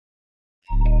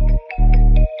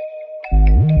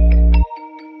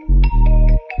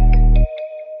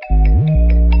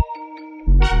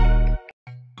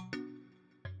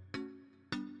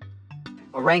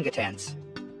Orangutans.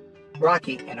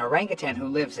 Rocky, an orangutan who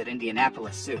lives at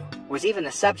Indianapolis Zoo, was even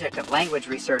the subject of language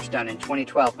research done in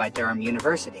 2012 by Durham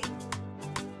University.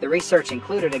 The research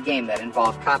included a game that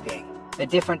involved copying the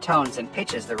different tones and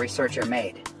pitches the researcher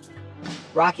made.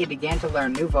 Rocky began to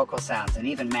learn new vocal sounds and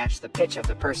even match the pitch of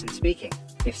the person speaking.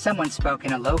 If someone spoke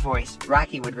in a low voice,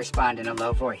 Rocky would respond in a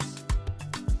low voice.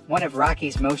 One of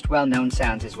Rocky's most well-known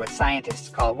sounds is what scientists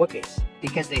call wookies,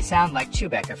 because they sound like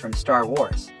Chewbacca from Star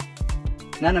Wars.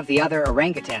 None of the other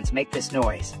orangutans make this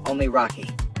noise, only Rocky.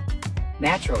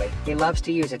 Naturally, he loves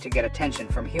to use it to get attention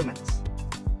from humans.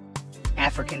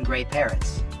 African gray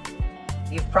parrots.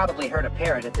 You've probably heard a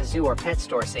parrot at the zoo or pet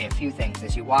store say a few things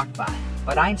as you walk by,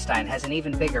 but Einstein has an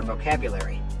even bigger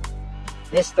vocabulary.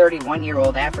 This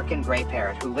 31-year-old African gray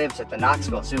parrot who lives at the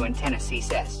Knoxville Zoo in Tennessee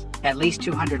says at least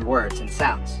 200 words and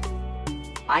sounds.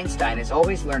 Einstein is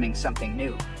always learning something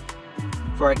new.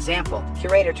 For example,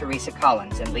 curator Teresa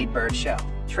Collins in Lead Bird Show.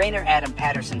 Trainer Adam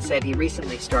Patterson said he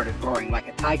recently started roaring like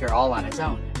a tiger all on his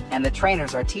own, and the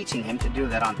trainers are teaching him to do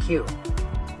that on cue.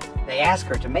 They ask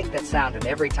her to make that sound, and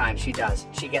every time she does,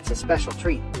 she gets a special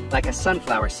treat, like a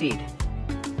sunflower seed.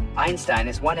 Einstein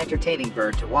is one entertaining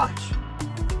bird to watch.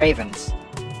 Ravens.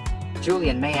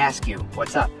 Julian may ask you,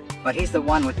 what's up? But he's the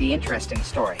one with the interesting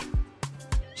story.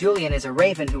 Julian is a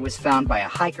raven who was found by a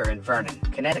hiker in Vernon,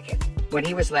 Connecticut, when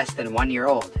he was less than 1 year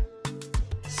old.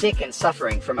 Sick and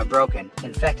suffering from a broken,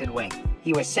 infected wing,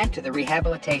 he was sent to the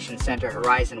rehabilitation center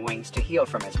Horizon Wings to heal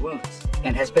from his wounds,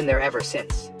 and has been there ever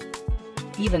since.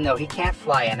 Even though he can't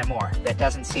fly anymore, that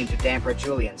doesn't seem to dampen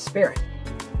Julian's spirit.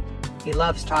 He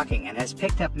loves talking and has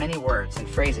picked up many words and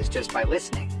phrases just by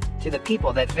listening to the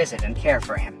people that visit and care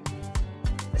for him.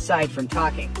 Aside from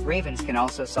talking, ravens can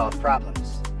also solve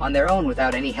problems on their own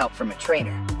without any help from a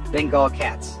trainer. Bengal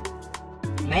cats.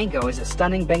 Mango is a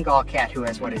stunning Bengal cat who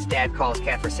has what his dad calls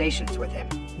catversations with him.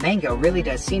 Mango really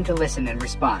does seem to listen and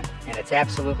respond, and it's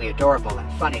absolutely adorable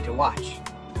and funny to watch.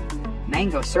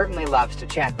 Mango certainly loves to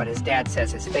chat, but his dad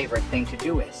says his favorite thing to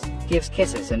do is gives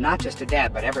kisses, and not just to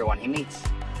dad but everyone he meets.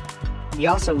 He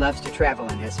also loves to travel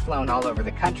and has flown all over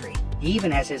the country. He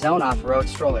even has his own off-road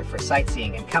stroller for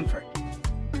sightseeing and comfort.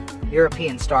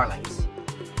 European starlings.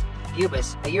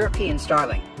 Bubis, a European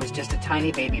starling, was just a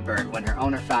tiny baby bird when her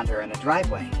owner found her in a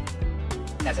driveway.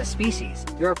 As a species,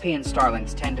 European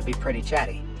starlings tend to be pretty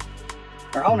chatty.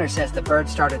 Her owner says the bird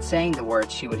started saying the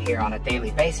words she would hear on a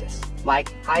daily basis,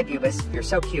 like, "Hi Bubis, you're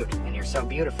so cute and you're so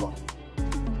beautiful."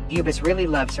 Bubis really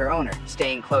loves her owner,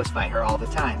 staying close by her all the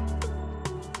time.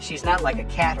 She's not like a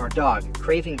cat or dog,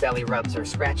 craving belly rubs or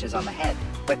scratches on the head,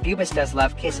 but Bubis does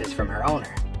love kisses from her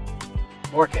owner.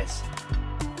 Orcas.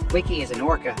 Wiki is an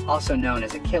orca, also known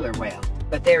as a killer whale,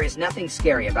 but there is nothing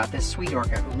scary about this sweet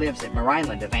orca who lives at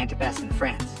Marineland of Antibes in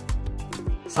France.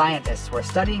 Scientists were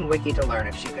studying Wiki to learn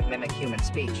if she could mimic human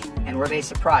speech, and were they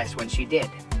surprised when she did.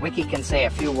 Wiki can say a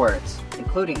few words,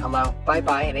 including hello,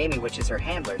 bye-bye, and Amy, which is her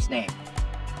handler's name.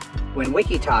 When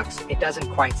Wiki talks, it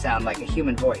doesn't quite sound like a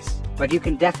human voice, but you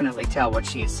can definitely tell what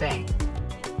she is saying.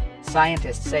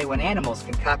 Scientists say when animals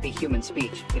can copy human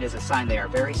speech, it is a sign they are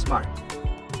very smart.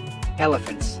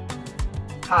 Elephants.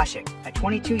 Kashik, a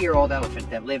 22-year-old elephant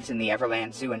that lives in the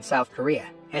Everland Zoo in South Korea,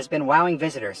 has been wowing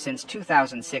visitors since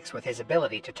 2006 with his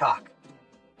ability to talk.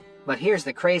 But here's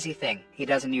the crazy thing, he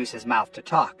doesn't use his mouth to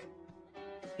talk.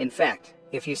 In fact,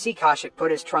 if you see Kashik put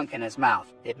his trunk in his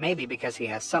mouth, it may be because he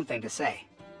has something to say.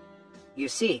 You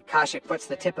see, Kashik puts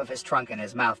the tip of his trunk in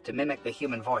his mouth to mimic the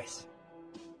human voice.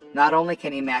 Not only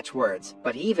can he match words,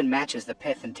 but he even matches the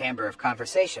pith and timbre of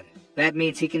conversation. That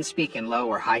means he can speak in low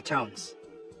or high tones.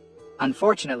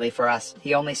 Unfortunately for us,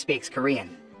 he only speaks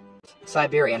Korean.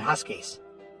 Siberian Huskies.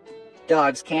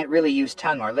 Dogs can't really use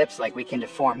tongue or lips like we can to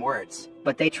form words,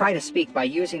 but they try to speak by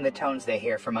using the tones they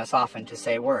hear from us often to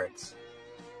say words.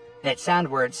 That sound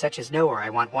words such as no or I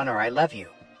want one or I love you.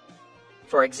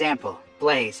 For example,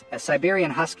 Blaze, a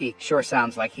Siberian Husky, sure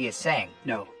sounds like he is saying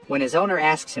no when his owner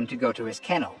asks him to go to his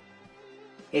kennel.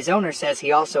 His owner says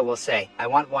he also will say, I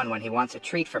want one when he wants a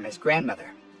treat from his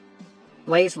grandmother.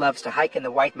 Blaze loves to hike in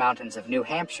the White Mountains of New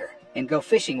Hampshire and go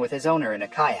fishing with his owner in a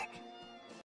kayak.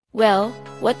 Well,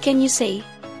 what can you say?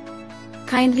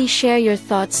 Kindly share your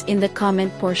thoughts in the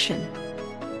comment portion.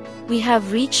 We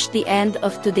have reached the end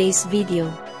of today's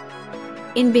video.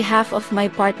 In behalf of my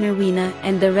partner Rina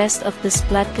and the rest of the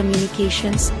Splat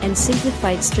Communications and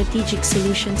Simplified Strategic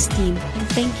Solutions team,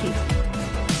 thank you.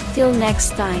 Till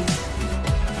next time.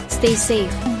 Stay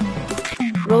safe.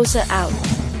 Rosa out.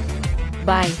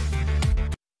 Bye.